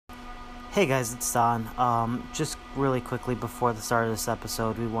Hey guys, it's Don. Just really quickly before the start of this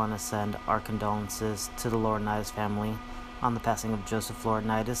episode, we want to send our condolences to the Laurinaitis family on the passing of Joseph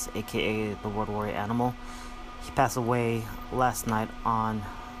Laurinaitis, aka the World Warrior Animal. He passed away last night on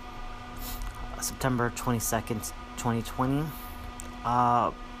September 22nd, 2020.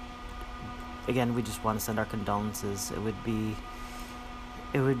 Uh, Again, we just want to send our condolences. It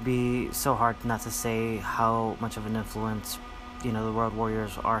would be so hard not to say how much of an influence the Road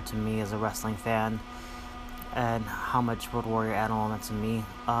Warriors are to me as a wrestling fan, and how much Road Warrior Animal meant to me.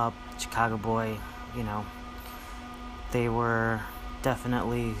 Chicago boy, you know, they were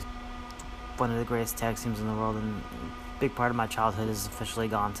definitely one of the greatest tag teams in the world, and a big part of my childhood is officially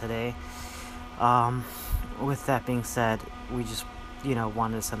gone today. Um, with that being said, we just,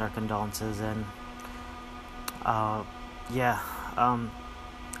 wanted to send our condolences, and, yeah, I'm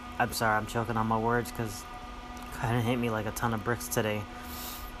sorry, I'm choking on my words because kind of hit me like a ton of bricks today.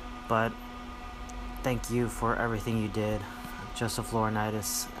 But thank you for everything you did, Joseph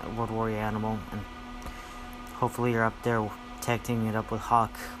Laurinaitis, World Warrior Animal, and hopefully you're up there tag teaming it up with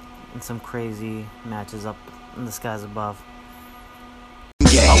Hawk in some crazy matches up in the skies above.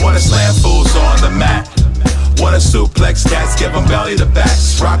 I wanna slam fools on the mat. Wanna suplex cats, give them belly to back.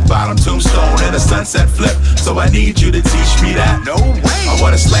 Rock bottom, tombstone, and a sunset flip. So I need you to teach me that. No way. I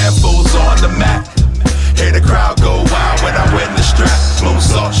wanna slam fools on the mat. Hear the crowd go wild when I win the strap.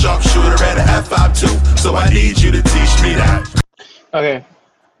 Moonsault, sharpshooter, and a F5 too. So I need you to teach me that. Okay,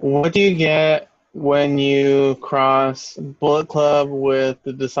 what do you get when you cross Bullet Club with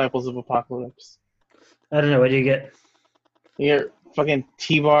the Disciples of Apocalypse? I don't know. What do you get? You get fucking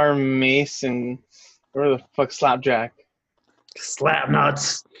T-Bar, Mace, and where the fuck Slapjack? Slap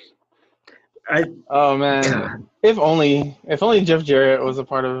nuts. Oh man, God. if only Jeff Jarrett was a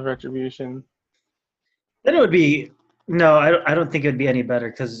part of Retribution. Then it would be no. I don't think it would be any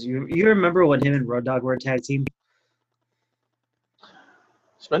better because you remember when him and Road Dogg were a tag team?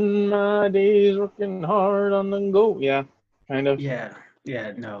 Spend my days working hard on the go. Yeah, kind of. Yeah.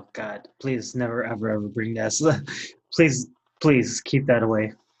 No, God, please never ever bring that. Please keep that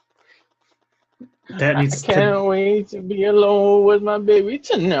away. That I needs can't wait to be alone with my baby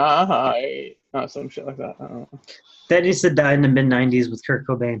tonight. Oh, some shit like that. I don't know. That needs to die in the mid '90s with Kurt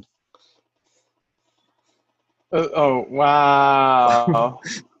Cobain. Oh, wow.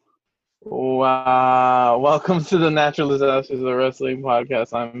 Wow. Welcome to the Natural Disasters of Wrestling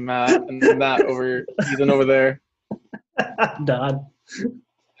podcast. I'm Matt, and Matt he's over there. Don.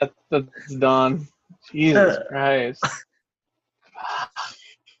 That's Don. Jesus Christ.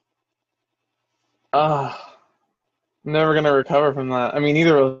 Never going to recover from that. I mean,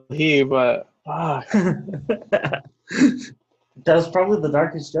 neither will he, but That was probably the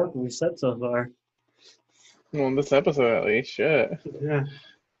darkest joke we've said so far. Well, this episode at least, shit. Yeah.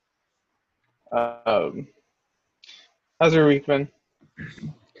 How's your week been?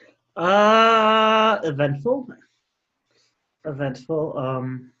 Eventful.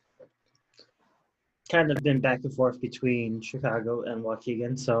 Kind of been back and forth between Chicago and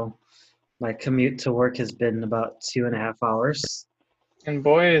Waukegan, so my commute to work has been about 2.5 hours. And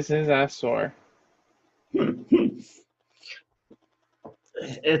boy, is his ass sore.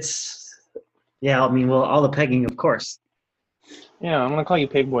 All the pegging, of course. Yeah, I'm going to call you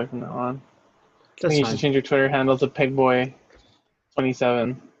Pig Boy from now on. I That's think you fine. should change your Twitter handle to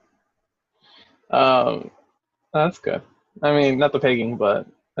Pegboy27. That's good. I mean, not the pegging, but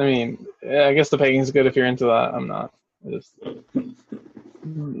I mean, I guess the pegging's good if you're into that. I'm not. The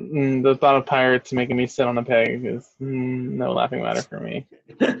thought of pirates making me sit on a peg is no laughing matter for me.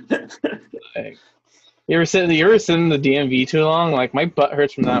 Like, you ever sit in the DMV too long? Like, my butt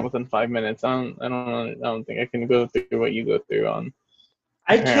hurts from that within 5 minutes. I don't think I can go through what you go through on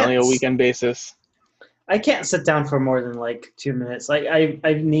apparently a weekend basis. I can't sit down for more than like 2 minutes. Like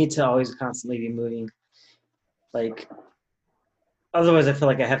I need to always constantly be moving. Like otherwise I feel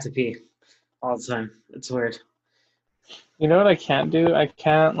like I have to pee all the time. It's weird. You know what I can't do? I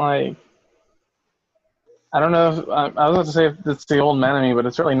can't, like, I don't know if, I was about to say if it's the old man in me, but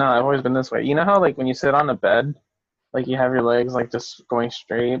it's really not. I've always been this way. You know how, like, when you sit on a bed, like, you have your legs, like, just going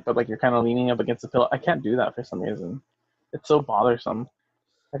straight, but, like, you're kind of leaning up against the pillow? I can't do that for some reason. It's so bothersome.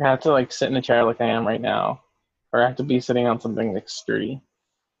 Like, I have to, like, sit in a chair like I am right now, or I have to be sitting on something, like, sturdy.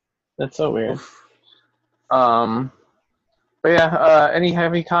 That's so weird. But yeah,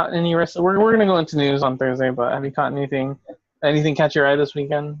 have you caught any wrestling? We're gonna go into news on Thursday, but have you caught anything catch your eye this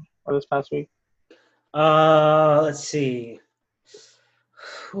weekend or this past week? Let's see.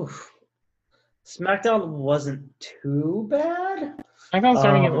 Whew. SmackDown wasn't too bad. SmackDown's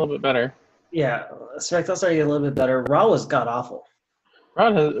starting to get a little bit better. Yeah, SmackDown started to get a little bit better. Raw was god awful.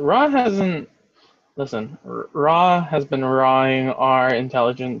 Raw hasn't. Listen, Raw has been rawing our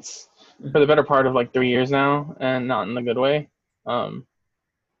intelligence for the better part of like 3 years now, and not in the good way. Um,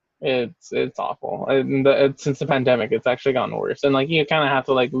 it's awful. Since the pandemic, it's actually gotten worse. And like you kind of have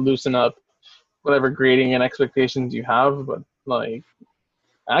to like loosen up whatever grading and expectations you have. But like,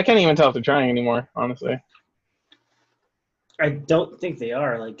 I can't even tell if they're trying anymore, honestly. I don't think they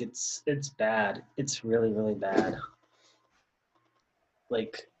are. Like it's bad. It's really really bad.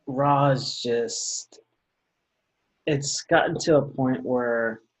 Like Raw is just it's gotten to a point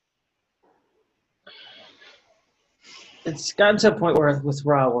where with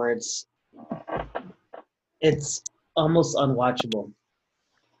Raw where it's almost unwatchable.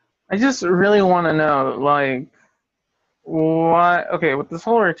 I just really want to know, like, why? Okay, with this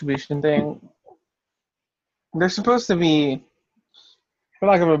whole retribution thing, they're supposed to be, for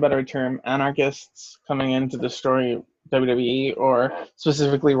lack of a better term, anarchists coming in to destroy WWE or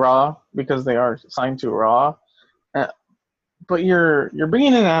specifically Raw because they are signed to Raw. But you're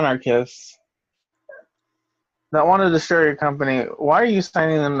bringing in anarchists that want to destroy your company. Why are you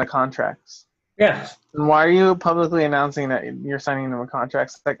signing them to contracts? Yeah. And why are you publicly announcing that you're signing them to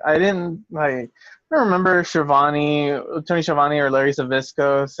contracts? Like I don't remember Tony Schiavone or Larry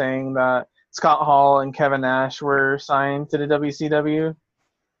Zbyszko saying that Scott Hall and Kevin Nash were signed to the WCW.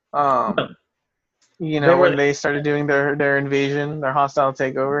 When they started doing their invasion, their hostile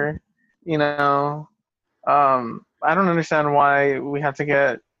takeover. I don't understand why we have to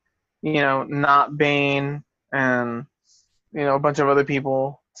get, not Bane and, a bunch of other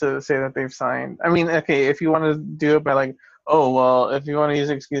people to say that they've signed. I mean, okay, if you want to do it by like, oh, well, if you want to use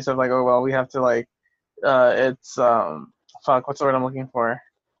the excuse of like, oh, well, we have to like, what's the word I'm looking for?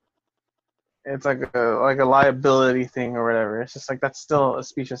 It's like a liability thing or whatever. It's just like, that's still a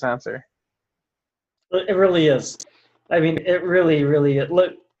specious answer. It really is. I mean, it really, really is.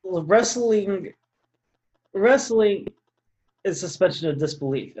 Look, wrestling is suspension of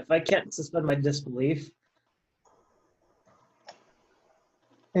disbelief. If I can't suspend my disbelief,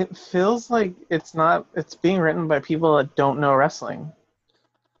 it feels like it's being written by people that don't know wrestling.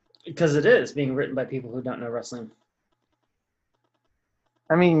 Because it is being written by people who don't know wrestling.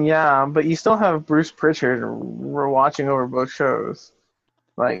 I mean, yeah, but you still have Bruce Pritchard watching over both shows.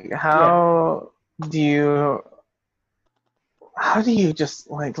 Like, how do you just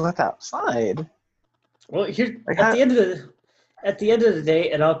like let that slide? Well, here at the end of the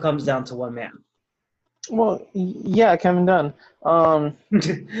day, it all comes down to one man. Well, yeah, Kevin Dunn.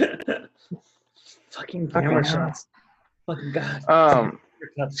 Fucking camera shots. Fucking God.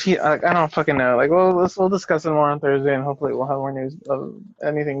 I don't fucking know. Like, well, we'll discuss it more on Thursday, and hopefully we'll have more news of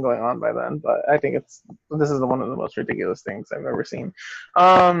anything going on by then. But I think this is one of the most ridiculous things I've ever seen.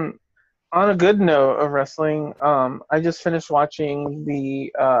 On a good note of wrestling, I just finished watching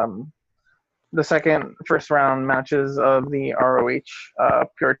the first round matches of the ROH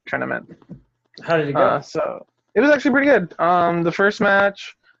Pure Tournament. How did it go? So it was actually pretty good. The first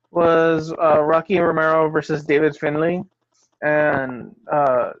match was Rocky Romero versus David Finlay. And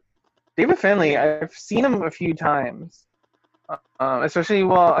David Finlay, I've seen him a few times. Especially,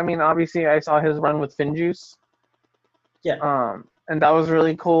 obviously I saw his run with FinJuice. Yeah. And that was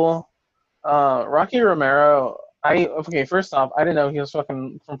really cool. Rocky Romero, first off, I didn't know he was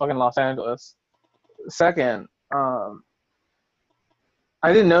from fucking Los Angeles. Second,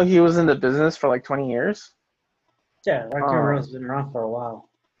 I didn't know he was in the business for like 20 years. Yeah, Rocky Romero's been around for a while.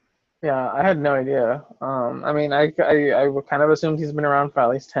 Yeah, I had no idea. I kind of assumed he's been around for at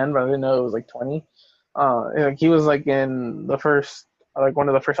least 10, but I didn't know it was like 20. He was like in the first, like one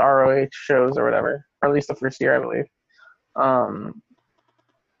of the first ROH shows or whatever, or at least the first year, I believe. I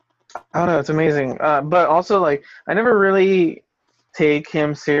don't know, it's amazing. But also, like, I never really take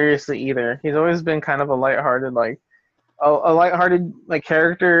him seriously either. He's always been kind of a lighthearted, like, a lighthearted like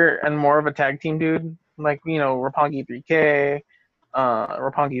character and more of a tag team dude, like Roppongi 3K,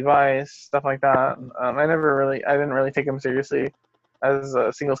 Roppongi Vice, stuff like that. I didn't really take him seriously as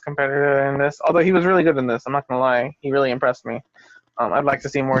a singles competitor in this. Although he was really good in this, I'm not gonna lie, he really impressed me. I'd like to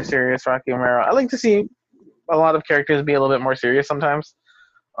see more serious Rocky Romero. I like to see a lot of characters be a little bit more serious sometimes.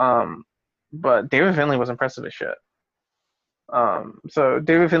 But David Finlay was impressive as shit. So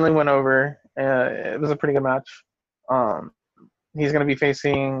David Finlay went over. It was a pretty good match. He's going to be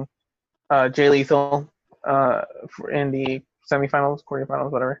facing Jay Lethal in the semifinals,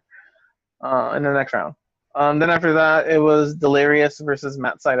 quarterfinals, whatever, in the next round. Then after that, it was Delirious versus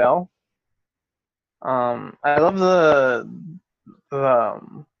Matt Sydal. I love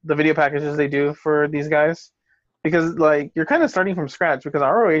the video packages they do for these guys because like you're kind of starting from scratch because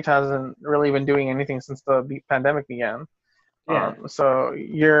ROH hasn't really been doing anything since the pandemic began. Yeah. So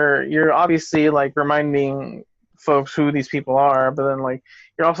you're obviously like reminding folks who these people are, but then like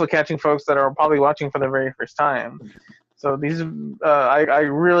you're also catching folks that are probably watching for the very first time. So these, I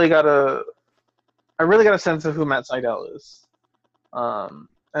really got a sense of who Matt Sydal is. And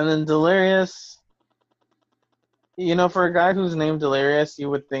then Delirious, for a guy who's named Delirious, you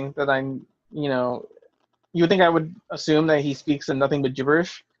would think that you would think I would assume that he speaks in nothing but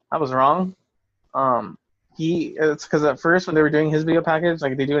gibberish. I was wrong. It's because at first when they were doing his video package,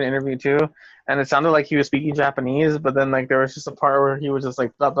 like they do an interview too, and it sounded like he was speaking Japanese, but then like there was just a part where he was just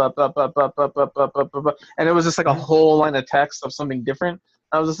like blah blah blah blah blah blah blah blah blah blah blah, and it was just like a whole line of text of something different.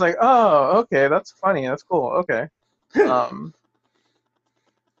 I was just like, oh, okay, that's funny, that's cool, okay. Because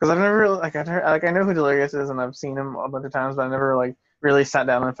I've never really, I know who Delirious is and I've seen him a bunch of times, but I never like really sat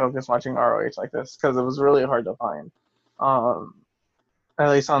down and focused watching ROH like this because it was really hard to find, at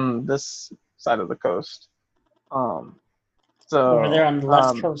least on this side of the coast. So Over there on the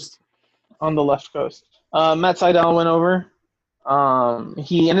left coast. On the left coast, Matt Sydal went over.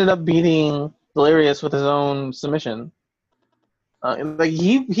 He ended up beating Delirious with his own submission. Like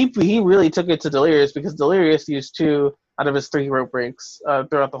he really took it to Delirious because Delirious used 2 out of his 3 rope breaks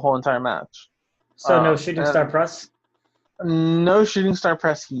throughout the whole entire match. So no shooting star press? No shooting star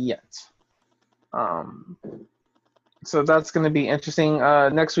press yet. So that's going to be interesting.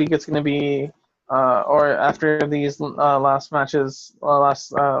 Next week it's going to be, or after these last matches,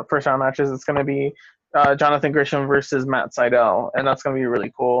 first round matches, it's going to be Jonathan Gresham versus Matt Sydal, and that's going to be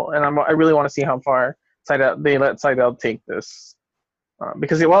really cool. And I really want to see how far they let Sydal take this.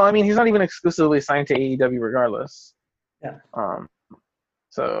 Because, he's not even exclusively signed to AEW regardless. Yeah.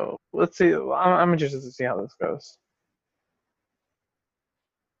 So let's see. I'm interested to see how this goes.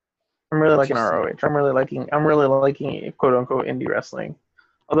 I'm really liking ROH. I'm really liking quote unquote indie wrestling.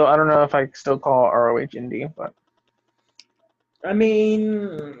 Although I don't know if I still call ROH indie, but I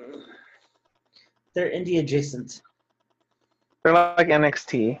mean, they're indie adjacent. they're like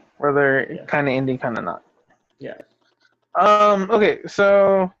NXT, where they're kind of indie, kind of not. Yeah. Okay,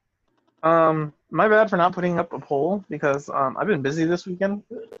 so my bad for not putting up a poll because I've been busy this weekend.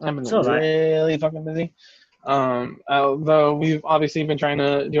 I've been really fucking busy. Although we've obviously been trying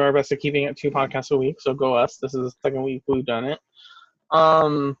to do our best at keeping it 2 podcasts a week, so go us. This is the second week we've done it.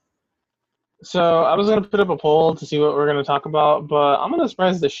 So I was gonna put up a poll to see what we're gonna talk about, but I'm gonna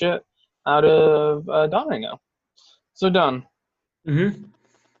surprise the shit out of Don right now. So Don,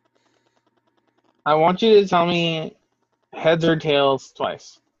 I want you to tell me heads or tails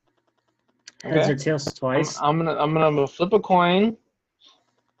twice. Okay? Heads or tails twice. I'm gonna flip a coin,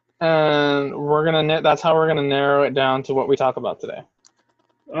 and that's how we're gonna narrow it down to what we talk about today.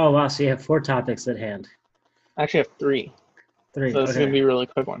 Oh wow! So you have 4 topics at hand. I actually have 3. 3. So this is gonna be a really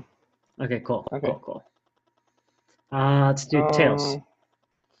quick one. Okay. Cool. Okay. Cool. Let's do tails.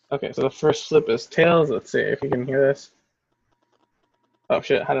 Okay. So the first flip is tails. Let's see if you can hear this. Oh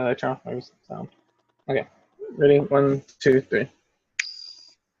shit! How did I turn off my sound? Okay. Ready? 1, 2, 3.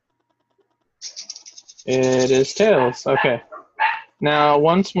 It is tails. Okay. Now,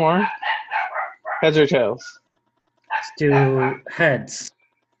 once more. Heads or tails? Let's do heads.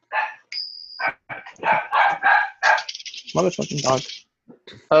 Motherfucking dog.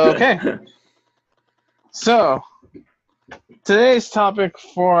 Okay. So, today's topic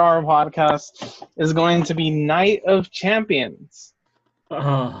for our podcast is going to be Night of Champions.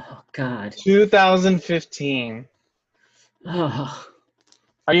 Oh, God. 2015. Oh.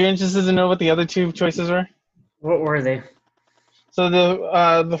 Are you interested to know what the other 2 choices were? What were they? So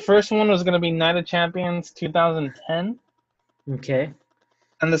the first one was going to be Night of Champions 2010. Okay.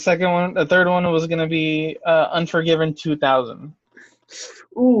 And the third one was going to be Unforgiven 2000.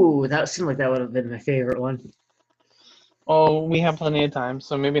 Ooh, that seemed like that would have been my favorite one. Oh, we have plenty of time,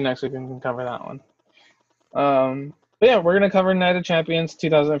 so maybe next week we can cover that one. But yeah, we're going to cover Night of Champions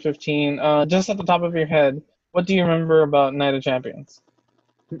 2015. Just at the top of your head, what do you remember about Night of Champions?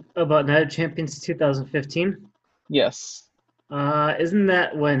 About Night of Champions 2015? Yes. Isn't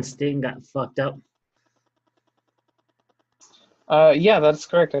that when Sting got fucked up? Yeah, that's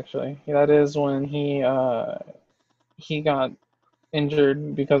correct, actually. That is when he got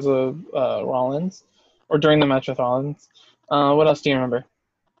injured because of Rollins, or during the match with Rollins. What else do you remember?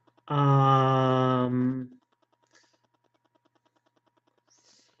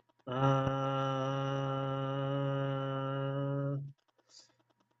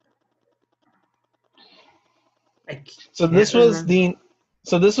 So this was the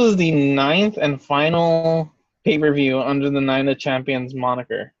 9th and final pay-per-view under the Night of Champions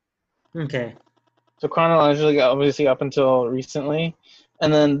moniker. Okay. So chronologically, obviously up until recently,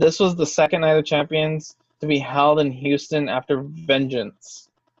 and then this was the second Night of Champions to be held in Houston after Vengeance.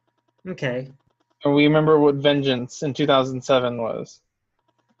 Okay. And we remember what Vengeance in 2007 was.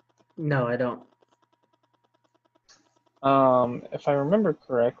 No, I don't. If I remember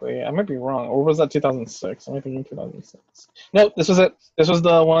correctly, I might be wrong. Or was that 2006? I'm thinking 2006. Nope, this was it. This was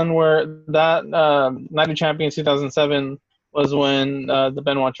the one where that Night of Champions 2007 was when the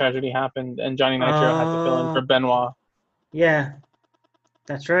Benoit tragedy happened and Johnny Nitro had to fill in for Benoit. Yeah,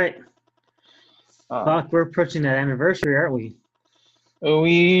 that's right. Um, Fuck, we're approaching that anniversary, aren't we?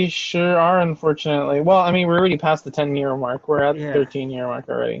 We sure are, unfortunately. Well, I mean, we're already past the 10-year mark. We're at the Yeah. 13-year mark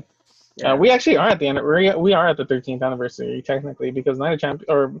already. Yeah. We actually are at the end. We are at the 13th anniversary technically because Night of Champions,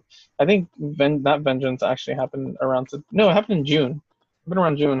 or I think that Vengeance actually happened around. No, it happened in June. It happened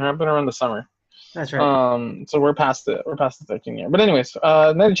around June. It happened around the summer. That's right. So we're past it. We're past the 13 year. But anyways,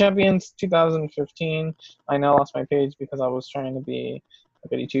 Night of Champions 2015. I now lost my page because I was trying to be a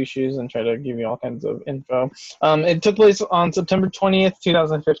goody two shoes and try to give you all kinds of info. It took place on September 20th,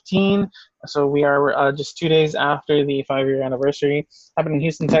 2015. So we are just 2 days after the 5-year anniversary. Happened in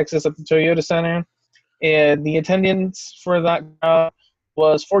Houston, Texas, at the Toyota Center. And the attendance for that crowd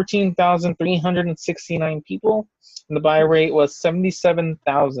was 14,369 people, and the buy rate was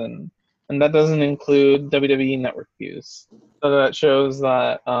 77,000. And that doesn't include WWE Network views. So that shows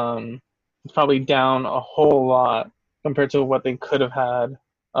that it's probably down a whole lot compared to what they could have had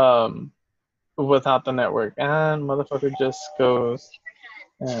without the network. And motherfucker just goes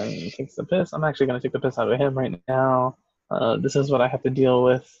and takes the piss. I'm actually going to take the piss out of him right now. This is what I have to deal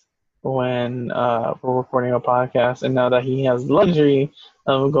with when we're recording a podcast. And now that he has the luxury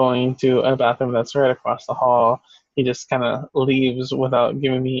of going to a bathroom that's right across the hall, he just kind of leaves without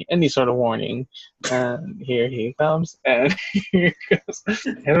giving me any sort of warning. And here he comes, and here he goes.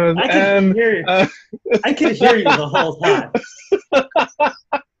 I can hear you the whole time.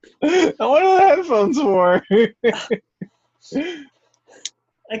 What are the headphones for?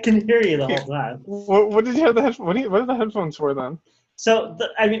 I can hear you the whole time. What did you have the headphones? What are the headphones for then? So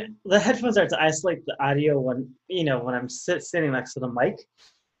the headphones are to isolate the audio when when I'm sitting next to the mic.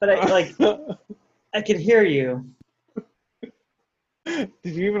 But I can hear you. Did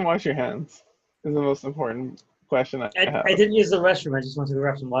you even wash your hands? Is the most important question I have. I didn't use the restroom. I just went to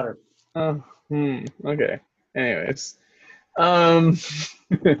grab some water. Okay. Anyways.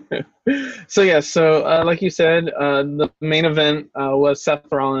 So like you said, the main event was Seth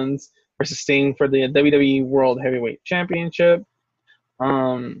Rollins versus Sting for the WWE World Heavyweight Championship.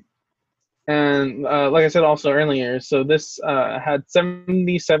 And like I said also earlier, so this had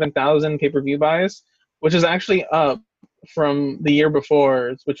 77,000 pay-per-view buys, which is actually up from the year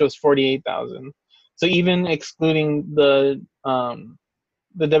before, which was 48,000. So even excluding the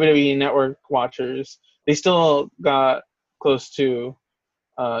WWE Network watchers, they still got close to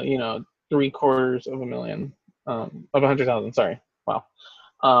 750,000 of 100,000. Sorry, wow.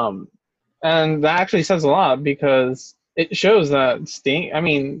 And that actually says a lot because it shows that Sting. I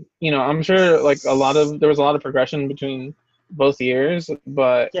mean, I'm sure there was a lot of progression between both years,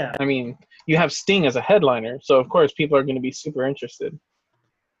 but yeah. I mean, you have Sting as a headliner, so of course people are going to be super interested.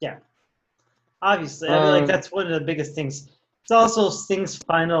 Yeah, obviously, I mean, that's one of the biggest things. It's also Sting's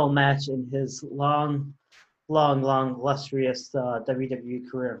final match in his long, illustrious WWE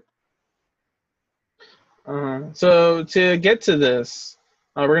career. So to get to this,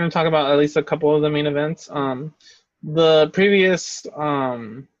 we're going to talk about at least a couple of the main events. The previous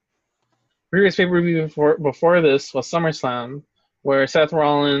pay-per-view before this was SummerSlam, where Seth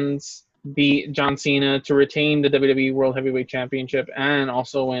Rollins beat John Cena to retain the WWE World Heavyweight Championship and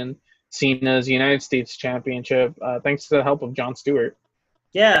also win Cena's United States Championship, thanks to the help of Jon Stewart.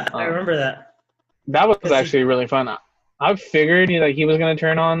 Yeah, I remember that. That was actually really fun. I figured that he was going to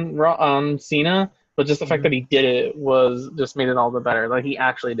turn on Cena, but just the fact that he did it just made it all the better. Like, he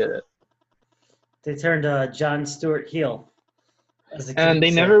actually did it. They turned Jon Stewart heel. And they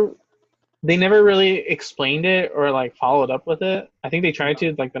never really explained it or followed up with it. I think they tried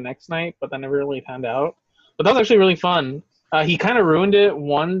to the next night, but that never really panned out. But that was actually really fun. He kind of ruined it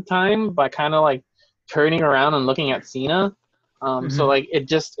one time by kind of turning around and looking at Cena. So it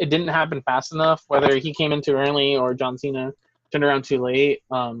didn't happen fast enough. Whether he came in too early or John Cena turned around too late,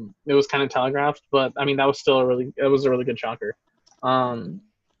 it was kind of telegraphed. But I mean, that was still a really good shocker.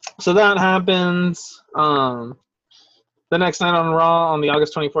 So that happens. The next night on Raw, on the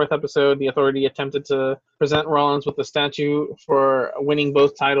August 24th episode, the Authority attempted to present Rollins with a statue for winning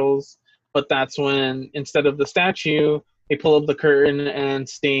both titles, but that's when, instead of the statue, they pull up the curtain and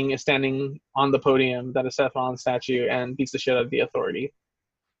Sting is standing on the podium that is Seth Rollins' statue and beats the shit out of the Authority.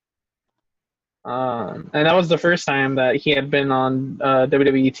 And that was the first time that he had been on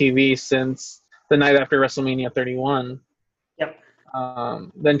WWE TV since the night after WrestleMania 31. Yep.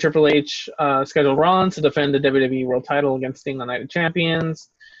 Then Triple H scheduled Rollins to defend the WWE World Title against Sting on Night of Champions.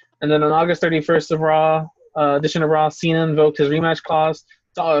 And then on August 31st of Raw, edition of Raw, Cena invoked his rematch clause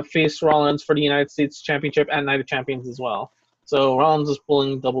to face Rollins for the United States Championship and Night of Champions as well. So Rollins is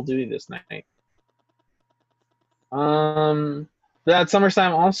pulling double duty this night. That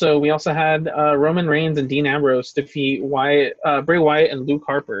SummerSlam also, we also had Roman Reigns and Dean Ambrose defeat Bray Wyatt and Luke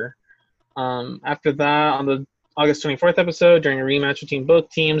Harper. After that, on the August 24th episode, during a rematch between both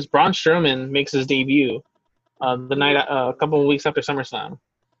teams, Braun Strowman makes his debut the night a couple of weeks after SummerSlam.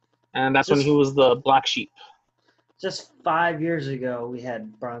 And that's when he was the Black Sheep. Just 5 years ago, we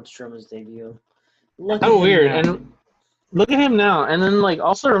had Braun Strowman's debut. Weird. And look at him now. And then,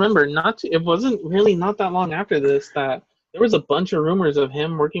 also remember, it wasn't really not that long after this that there was a bunch of rumors of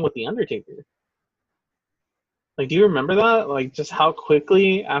him working with The Undertaker. Do you remember that? Just how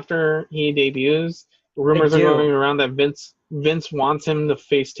quickly after he debuts, rumors are going around that Vince wants him to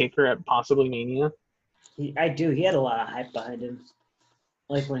face Taker at possibly Mania. I do. He had a lot of hype behind him.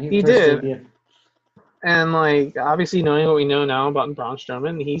 When he first did. Debuted. And obviously knowing what we know now about Braun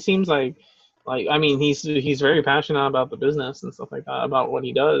Strowman, he seems he's very passionate about the business and stuff like that, about what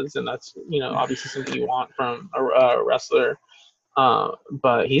he does, and that's obviously something you want from a wrestler.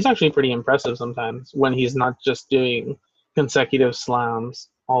 But he's actually pretty impressive sometimes when he's not just doing consecutive slams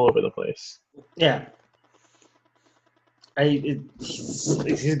all over the place. Yeah. He's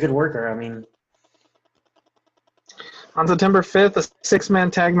a good worker. On September 5th, a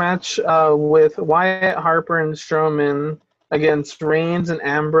six-man tag match with Wyatt, Harper, and Strowman against Reigns and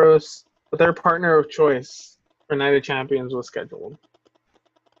Ambrose, with their partner of choice for Night of Champions was scheduled.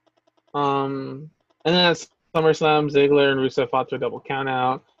 And then at SummerSlam, Ziggler and Rusev fought to a double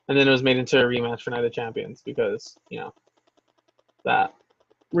countout, and then it was made into a rematch for Night of Champions because, that.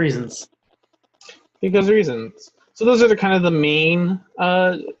 Reasons. Because reasons. So those are the main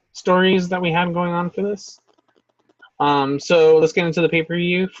stories that we had going on for this. So let's get into the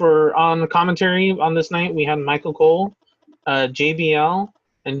pay-per-view. On the commentary on this night, we had Michael Cole, JBL,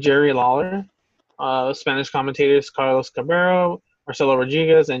 and Jerry Lawler. Spanish commentators Carlos Cabrero, Marcelo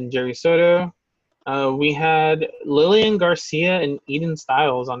Rodriguez, and Jerry Soto. We had Lillian Garcia and Eden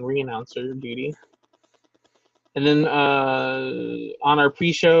Styles on re-announcer duty. And then on our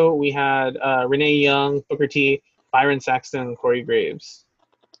pre-show, we had Renee Young, Booker T, Byron Saxton, and Corey Graves.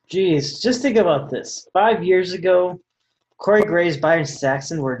 Jeez, just think about this. 5 years ago, Corey Graves, Byron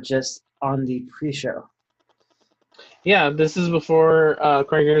Saxton were just on the pre-show. Yeah, this is before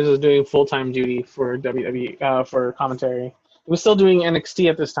Corey Graves was doing full-time duty for WWE for commentary. He was still doing NXT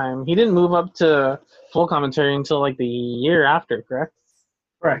at this time. He didn't move up to full commentary until the year after, correct?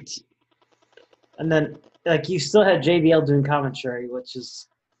 Correct. And then you still had JBL doing commentary, which is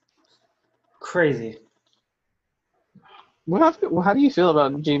crazy. How do you feel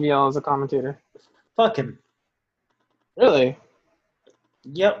about JBL as a commentator? Fuck him. Really?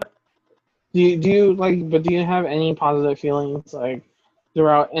 Yep. Do you but do you have any positive feelings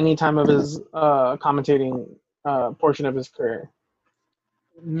throughout any time of his commentating portion of his career?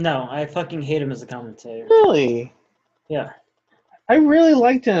 No, I fucking hate him as a commentator. Really? Yeah. I really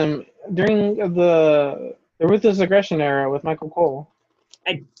liked him during the Ruthless Aggression era with Michael Cole.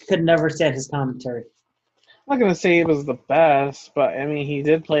 I could never stand his commentary. I'm not going to say it was the best, but he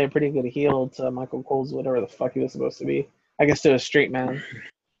did play a pretty good heel to Michael Cole's whatever the fuck he was supposed to be. I guess to a straight man.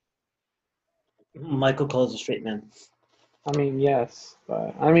 Michael Cole's a straight man. Yes.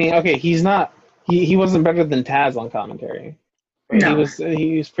 But, okay, he's not... He wasn't better than Taz on commentary. No.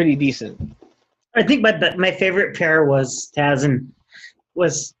 He was pretty decent. I think my favorite pair was Taz and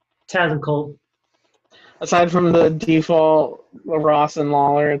Cole. Aside from the default Ross and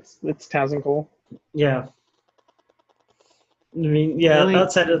Lawler, it's Taz and Cole. Yeah. Really?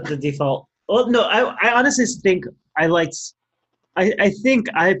 Outside of the default. Well, no, I honestly think I liked. I think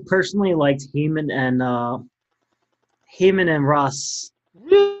I personally liked Heyman and Ross.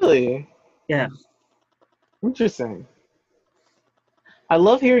 Really? Yeah. Interesting. I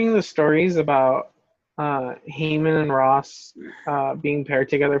love hearing the stories about Heyman and Ross being paired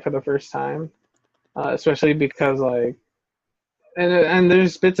together for the first time, especially because and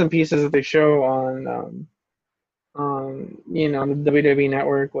there's bits and pieces that they show on the WWE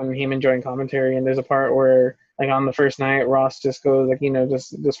Network when Heyman joined commentary, and there's a part where on the first night Ross just goes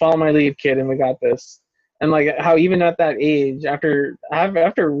just follow my lead, kid, and we got this. And how even at that age, after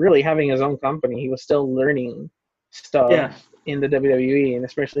really having his own company, he was still learning stuff in the WWE, and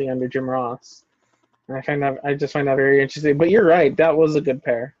especially under Jim Ross. And I just find that very interesting. But you're right, that was a good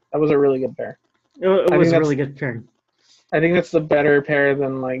pair. That was a really good pair. It was a really good pair. I think that's the better pair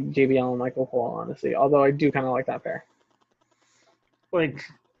than like JBL and Michael Cole, honestly. Although I do kind of like that pair. Like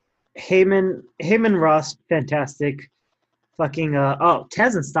Heyman Ross, fantastic. Fucking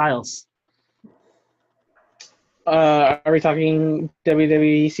Taz and Styles. Are we talking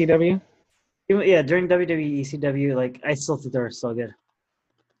WWE CW? Yeah, during WWE ECW, like I still think they were so good.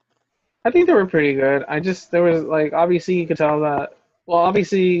 I think they were pretty good. There was like obviously you could tell that. Well,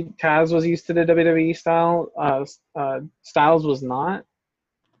 obviously Taz was used to the WWE style. Styles was not.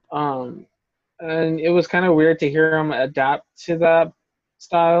 And it was kind of weird to hear him adapt to that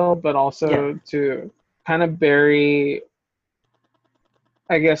style, but also to kind of bury,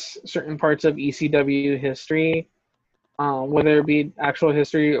 I guess, certain parts of ECW history, whether it be actual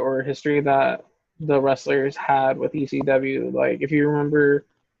history or history that the wrestlers had with ECW. Like, if you remember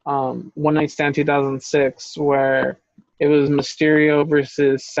One Night Stand 2006, where it was Mysterio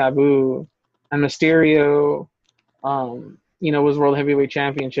versus Sabu, and Mysterio, was World Heavyweight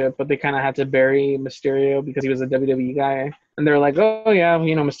Championship, but they kind of had to bury Mysterio because he was a WWE guy. And they're like, oh, yeah,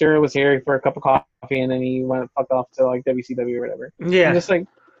 Mysterio was here for a cup of coffee, and then he went fucked off to, like, WCW or whatever. Yeah. And it's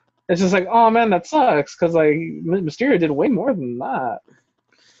just like, oh, man, that sucks, because, like, Mysterio did way more than that.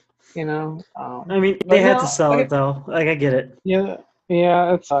 I mean, they had to sell it, though. Like, I get it. Yeah,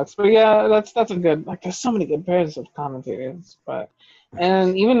 it sucks. But, yeah, that's a good, like, there's so many good pairs of commentators, but...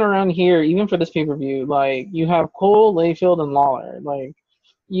 And even around here, even for this pay-per-view, like, you have Cole, Layfield, and Lawler. Like,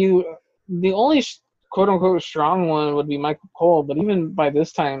 the only quote-unquote strong one would be Michael Cole, but even by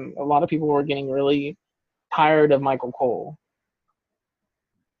this time, a lot of people were getting really tired of Michael Cole.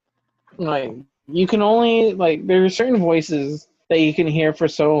 Like, you can only, like, there are certain voices that you can hear for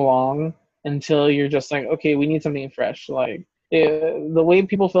so long until you're just like, okay, we need something fresh. Like, the way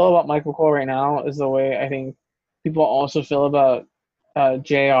people feel about Michael Cole right now is the way I think people also feel about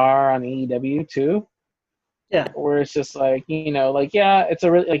JR on AEW too. Yeah. Where it's just like, it's a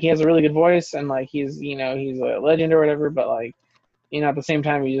really, like, he has a really good voice and like he's a legend or whatever, but like, at the same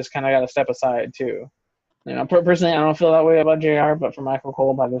time you just kind of got to step aside too. Personally, I don't feel that way about JR, but for Michael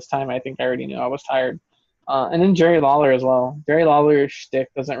Cole by this time, I think I already knew I was tired. And then Jerry Lawler as well. Jerry Lawler's shtick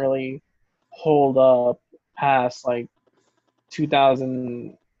doesn't really hold up past like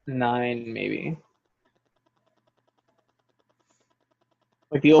 2009 maybe.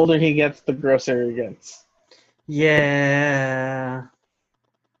 Like, the older he gets, the grosser he gets. Yeah.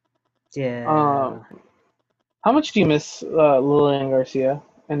 How much do you miss Lillian Garcia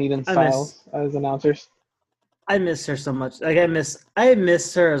and Eden Styles as announcers? I miss her so much. Like, I miss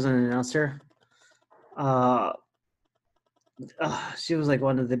her as an announcer. She was like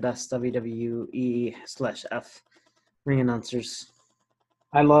one of the best WWE/F ring announcers.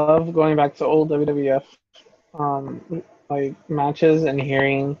 I love going back to old WWF like matches and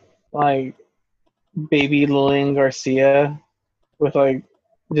hearing like baby Lillian Garcia with like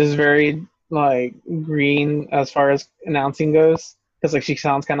just very like green as far as announcing goes, because like she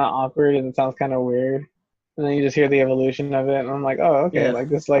sounds kind of awkward and it sounds kind of weird, and then you just hear the evolution of it and I'm like, oh, okay. Like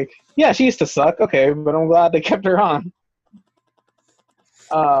this, like, yeah, she used to suck, okay, but I'm glad they kept her on.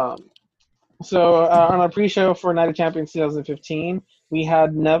 So on our pre-show for Night of Champions 2015, we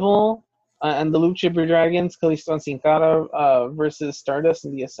had Neville and the Lucha Dragons, Kalisto and Sin Cara versus Stardust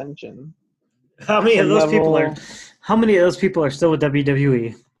and the Ascension. How many of those people are still with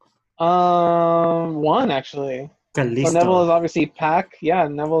WWE? One actually. Kalisto. So Neville is obviously Pac. Yeah,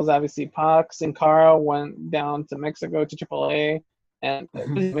 Neville is obviously Pac. Sin Cara went down to Mexico to AAA, and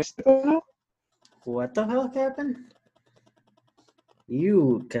Mexico now? What the hell happened?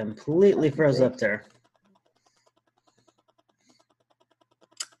 You completely froze up there.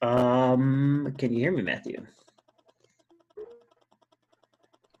 Can you hear me, Matthew?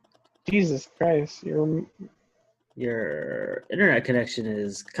 Jesus Christ, your internet connection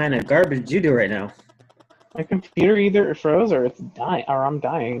is kind of garbage. You do right now. My computer either froze or it's dying, or I'm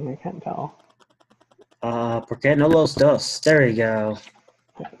dying. I can't tell. Porque no los dos. There you go.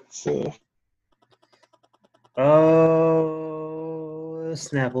 Let's see. Oh,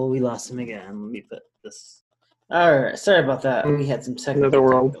 Snapple, we lost him again. Let me put this. All right, sorry about that. We had some technical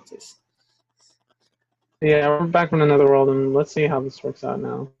difficulties. Yeah, we're back from another world, and let's see how this works out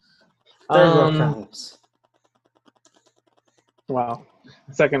now. Third world problems. Wow.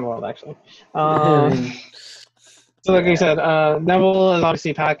 Second world, actually. So like you said, Neville is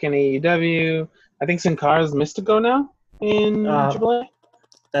obviously Pac in AEW. I think Sin Cara is Mystico now in AAA.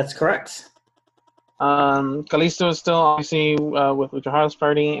 That's correct. Kalisto is still obviously with Lucha House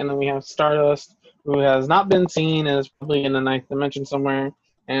Party, and then we have Stardust, who has not been seen and is probably in the ninth dimension somewhere,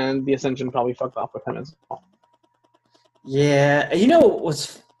 and the Ascension probably fucked off with him as well. Yeah,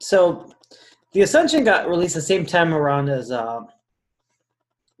 so The Ascension got released the same time around as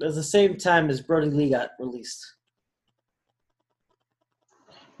the same time as Brody Lee got released.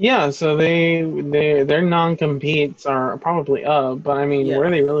 Yeah, so their non-competes are probably up, but I mean, Yeah. where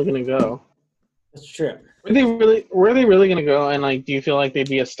are they really going to go? That's true. Where are they really going to go? And like, do you feel like they'd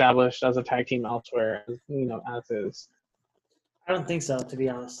be established as a tag team elsewhere? As is. I don't think so, to be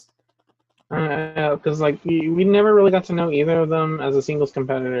honest. Because like we never really got to know either of them as a singles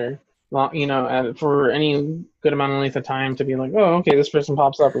competitor. For any good amount of length of time to be like, oh, okay, this person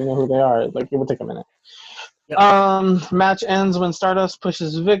pops up, we know who they are. Like, it would take a minute. Yep. Match ends when Stardust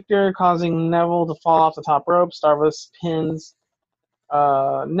pushes Victor, causing Neville to fall off the top rope. Stardust pins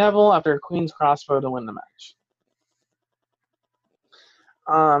Neville after a Queen's Crossbow to win the match.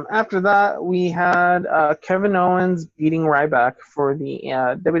 After that, we had Kevin Owens beating Ryback for the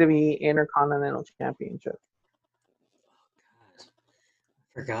WWE Intercontinental Championship.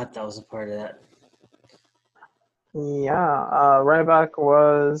 Forgot that was a part of that. Yeah, Ryback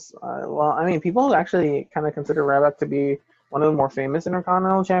was, people actually kind of consider Ryback to be one of the more famous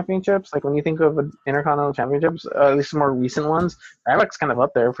Intercontinental Championships. Like, when you think of Intercontinental Championships, at least the more recent ones, Ryback's kind of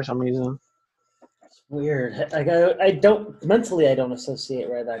up there for some reason. It's weird. Like, I don't associate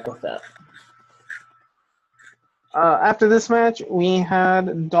Ryback with that. After this match, we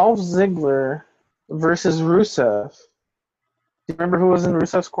had Dolph Ziggler versus Rusev. Do you remember who was in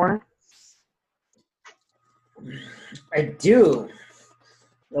Rusev's corner? I do.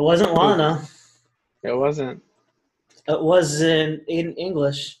 It wasn't Lana. It wasn't. It was in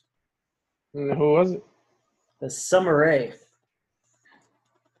English. Who was it? The Summer Rae.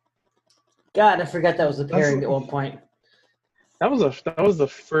 God, I forgot that was a pairing at one point. That was the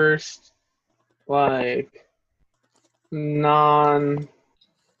first, like,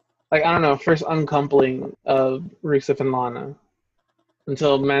 first uncoupling of Rusev and Lana.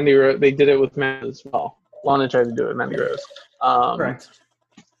 Until Mandy Rose, they did it with Mandy as well. Lana tried to do it with Mandy Rose. Correct.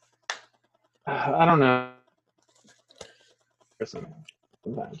 I don't know.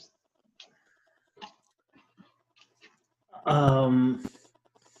 Sometimes.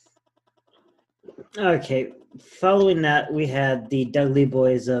 Okay. Following that, we had the Dudley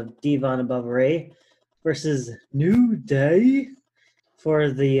Boys of Devon Above Ray versus New Day for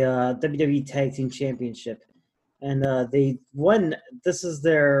the WWE Tag Team Championship. And they won. This is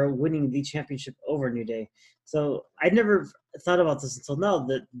their winning the championship over New Day. So I never thought about this until now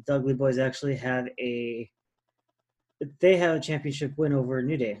that Dudley Boys actually have a championship win over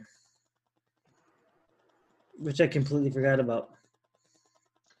New Day, which I completely forgot about.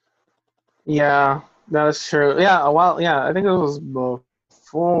 Yeah, that is true. Yeah, I think it was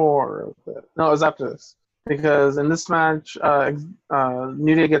before. No, it was after this. Because in this match,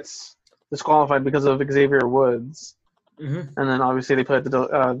 New Day gets disqualified because of Xavier Woods. Mm-hmm. And then obviously they put the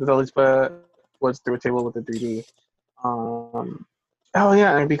Dudleys put Woods through a table with the 3D.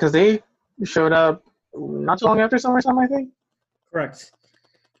 And because they showed up not too long after SummerSlam, I think. Correct.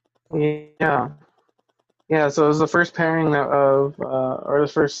 Yeah. Yeah, so it was the first pairing or the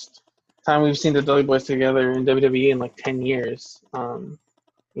first time we've seen the Dudley Boys together in WWE in like 10 years, in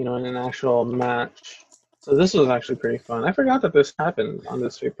an actual match. So this was actually pretty fun. I forgot that this happened on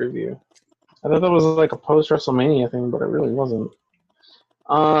this pay-per-view. I thought that was like a post-WrestleMania thing, but it really wasn't.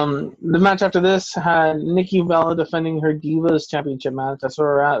 The match after this had Nikki Bella defending her Divas Championship match. That's where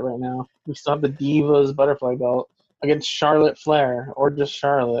we're at right now. We still have the Divas Butterfly Belt against Charlotte Flair, or just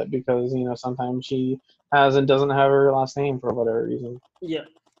Charlotte, because, sometimes she has and doesn't have her last name for whatever reason. Yeah.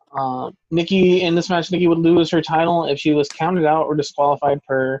 In this match, Nikki would lose her title if she was counted out or disqualified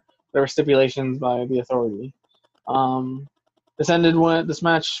per whatever stipulations by the Authority. This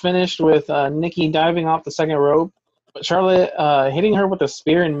match finished with Nikki diving off the second rope, but Charlotte hitting her with a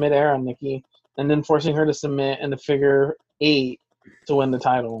spear in midair on Nikki, and then forcing her to submit in the figure 8 to win the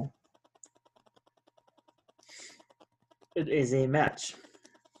title. It is a match.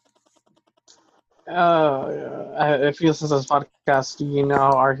 If you listen to this podcast, you know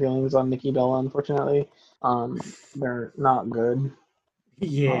our feelings on Nikki Bella, unfortunately. They're not good.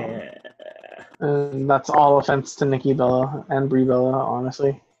 Yeah. And that's all offense to Nikki Bella and Brie Bella,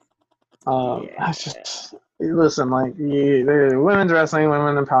 honestly. Listen, like, women's wrestling,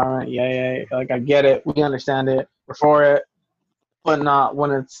 women empowerment, yeah, like, I get it, we understand it, we're for it, but not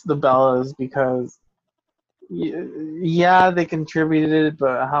when it's the Bellas, because, yeah, they contributed,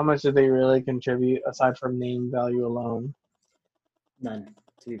 but how much did they really contribute aside from name value alone? None,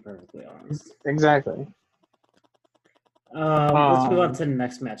 to be perfectly honest. Exactly. Let's move on to the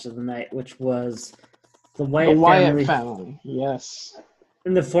next match of the night, which was the Wyatt family. Yes.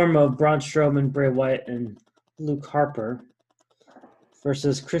 In the form of Braun Strowman, Bray Wyatt, and Luke Harper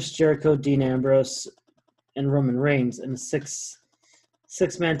versus Chris Jericho, Dean Ambrose, and Roman Reigns in a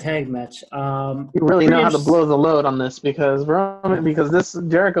six-man tag match. You really know how to blow the load on this because this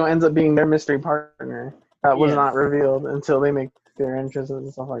Jericho ends up being their mystery partner that was not revealed until they make their entrances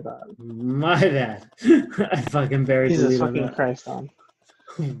and stuff like that. My bad. I fucking buried the Jesus lead on fucking that. Christ, Tom.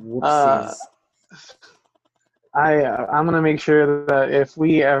 Whoopsies. I'm gonna make sure that if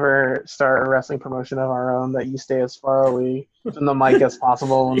we ever start a wrestling promotion of our own, that you stay as far away from the mic as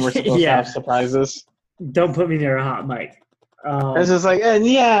possible when we're supposed to have surprises. Don't put me near a hot mic. It's just like, and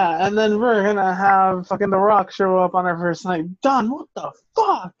then we're gonna have fucking The Rock show up on our first night. Done. What the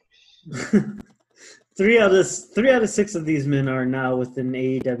fuck? 3 out of 6 of these men are now within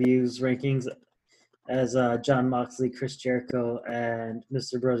AEW's rankings, as Jon Moxley, Chris Jericho, and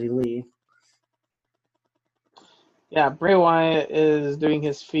Mr. Brody Lee. Yeah, Bray Wyatt is doing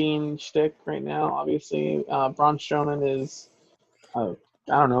his Fiend shtick right now. Obviously, Braun Strowman is, I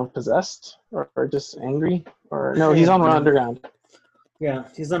don't know, possessed or just angry, or no, he's on Raw Underground. Yeah,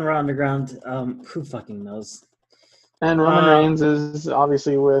 he's on Raw Underground. Who fucking knows? And Roman Reigns is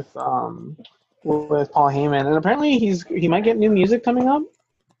obviously with Paul Heyman, and apparently he might get new music coming up.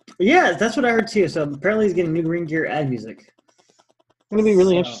 Yeah, that's what I heard too. So apparently he's getting new ring gear and music. It's gonna be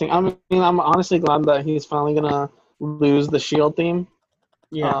really interesting. I'm honestly glad that he's finally gonna lose the Shield theme.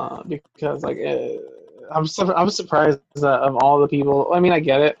 Yeah, because like I was surprised that of all the people. I mean, I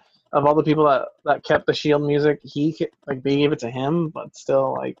get it. Of all the people that kept the Shield music, they gave it to him, but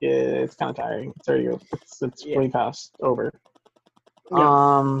still, like it's kind of tiring. It's way past over.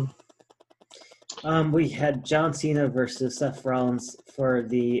 Yeah. We had John Cena versus Seth Rollins for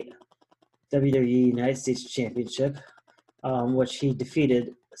the WWE United States Championship, which he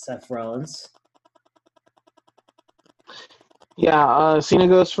defeated Seth Rollins. Yeah, Cena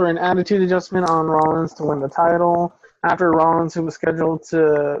goes for an attitude adjustment on Rollins to win the title. After Rollins, who was scheduled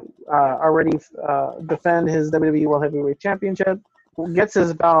to already defend his WWE World Heavyweight Championship, gets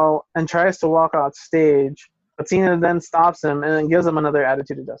his belt and tries to walk off stage, but Cena then stops him and then gives him another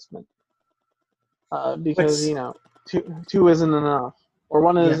attitude adjustment. Because, two isn't enough, or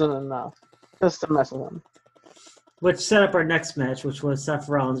one isn't enough, just to mess with him. Which set up our next match, which was Seth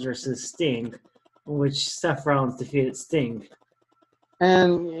Rollins versus Sting, which Seth Rollins defeated Sting.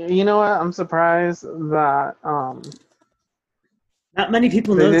 And you know what? I'm surprised that not many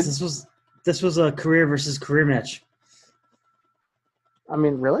people know this was a career versus career match. I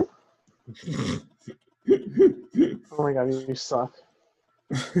mean, really? Oh my god, you suck.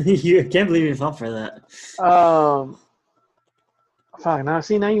 You can't believe you fell for that. Fuck, now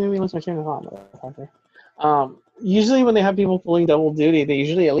you made me lose my train of thought, motherfucker. Usually when they have people pulling double duty, they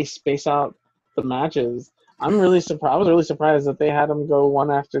usually at least space out the matches. I was really surprised that they had them go one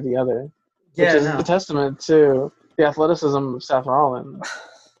after the other, which is a testament to the athleticism of Seth Rollins.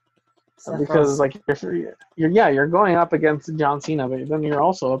 Because you're going up against John Cena, but then you're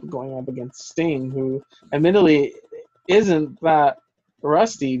also going up against Sting, who admittedly isn't that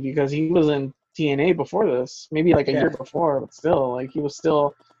rusty because he was in TNA before this, maybe like a year before, but still, like he was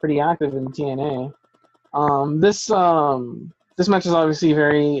still pretty active in TNA. This match is obviously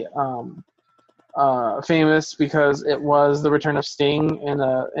very famous because it was the return of Sting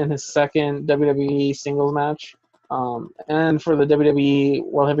in his second WWE singles match, and for the WWE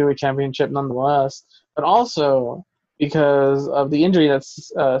World Heavyweight Championship nonetheless, but also because of the injury that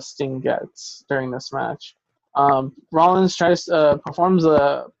Sting gets during this match. Rollins performs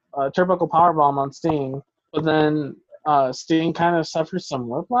a turnbuckle powerbomb on Sting, but then Sting kind of suffers some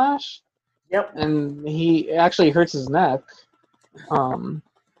whiplash. Yep. And he actually hurts his neck.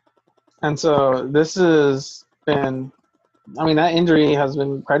 And so this has been, that injury has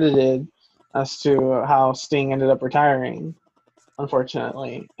been credited as to how Sting ended up retiring,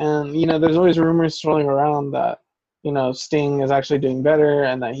 unfortunately. And, there's always rumors swirling around that, Sting is actually doing better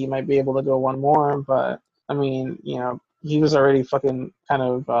and that he might be able to go one more. But, he was already fucking kind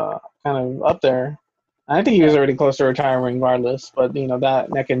of up there. I think he was already close to retiring regardless, but, that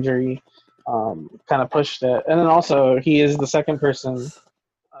neck injury kind of pushed it. And then also, he is the second person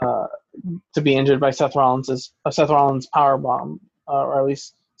to be injured by Seth Rollins' powerbomb, or at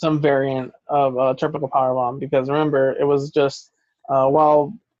least some variant of a turnbuckle powerbomb. Because remember, it was just a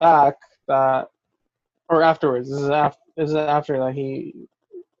while back or afterwards. This is after that he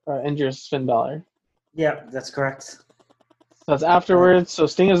injures Finn Balor. Yeah, that's correct. That's afterwards. So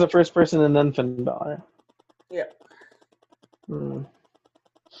Sting is the first person, and then Finn Balor. Yeah.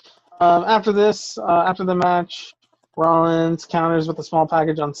 After the match, Rollins counters with a small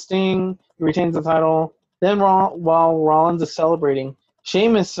package on Sting. He retains the title. Then, while Rollins is celebrating,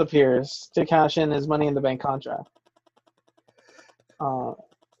 Sheamus appears to cash in his Money in the Bank contract.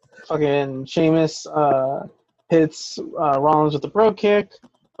 Fucking Sheamus hits Rollins with a bro kick,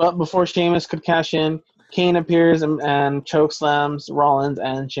 but before Sheamus could cash in, Kane appears and choke slams Rollins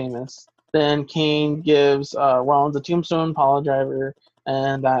and Sheamus. Then Kane gives Rollins a tombstone pile driver,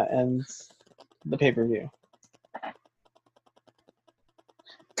 and that ends the pay-per-view.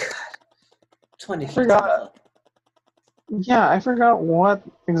 20. Forgot. Yeah, I forgot what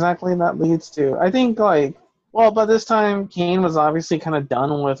exactly that leads to. I think, like, well, by this time, Kane was obviously kind of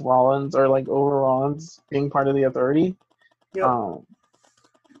done with Rollins, or, like, over Rollins being part of the Authority. Yep.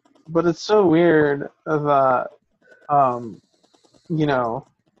 But it's so weird that, you know,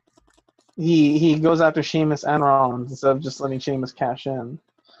 he goes after Sheamus and Rollins instead of just letting Sheamus cash in.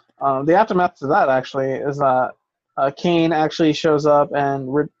 The aftermath to that, actually, is that Kane actually shows up and,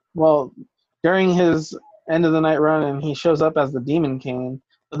 during his end of the night run, and he shows up as the Demon Kane,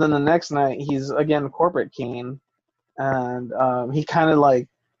 but then the next night he's again corporate Kane, and he kind of like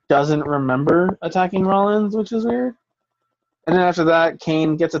doesn't remember attacking Rollins, which is weird. And then after that,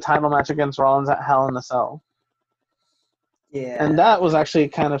 Kane gets a title match against Rollins at Hell in a Cell. Yeah. And that was actually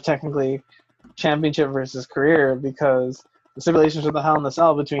kind of technically championship versus career, because the stipulations for the Hell in the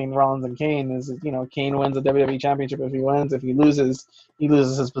Cell between Rollins and Kane is, Kane wins the WWE Championship if he wins. If he loses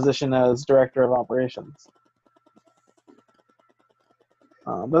his position as Director of Operations.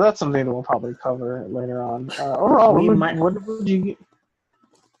 But that's something that we'll probably cover later on. Overall, what would you?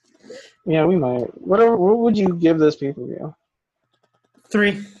 Yeah, we might. What would you give this pay-per-view?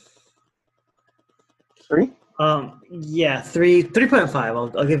 3. 3? Yeah, 3.5.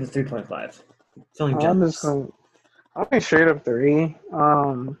 I'll give it 3.5. Feeling generous. I'll be straight up 3.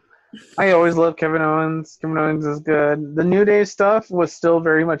 I always love Kevin Owens. Kevin Owens is good. The New Day stuff was still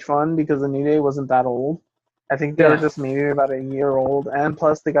very much fun because the New Day wasn't that old. I think they were just maybe about a year old, and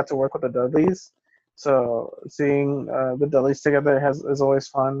plus they got to work with the Dudleys. So seeing the Dudleys together is always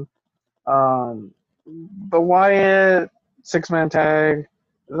fun. The Wyatt 6-man tag,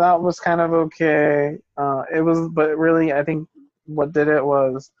 that was kind of okay. But really, I think what did it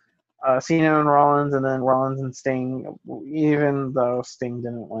was Cena and Rollins, and then Rollins and Sting, even though Sting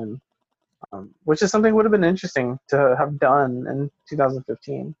didn't win, which is something would have been interesting to have done in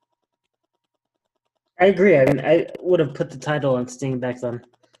 2015. I agree. I mean, I would have put the title on Sting back then.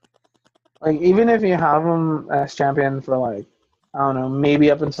 Like, even if you have him as champion for, like, I don't know,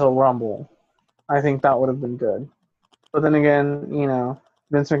 maybe up until Rumble, I think that would have been good. But then again,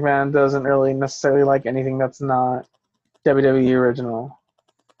 Vince McMahon doesn't really necessarily like anything that's not WWE original.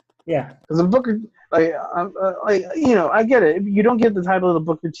 Yeah. Because the Booker, I get it. You don't give the title to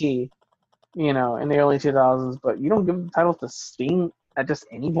Booker T, in the early 2000s, but you don't give the title to Sting at just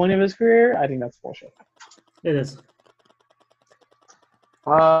any point of his career. I think that's bullshit. It is.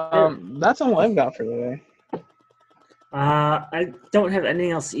 That's all I've got for today. I don't have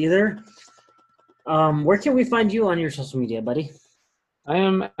anything else either. Where can we find you on your social media, buddy? I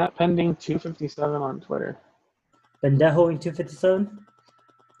am at Pending257 on Twitter. Pendejoing257?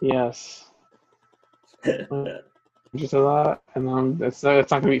 Yes. Just a lot, and it's not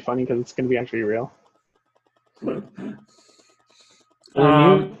going to be funny because it's going to be actually real.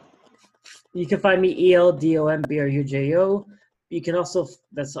 You can find me ELDOMBRUJO. You can also,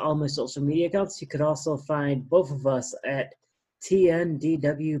 that's all my social media accounts. You could also find both of us at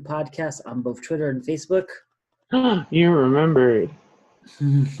TNDW Podcast on both Twitter and Facebook. You remembered.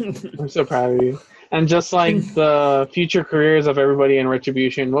 I'm so proud of you. And just like the future careers of everybody in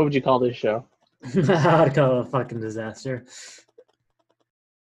Retribution, what would you call this show? I'd call it a fucking disaster.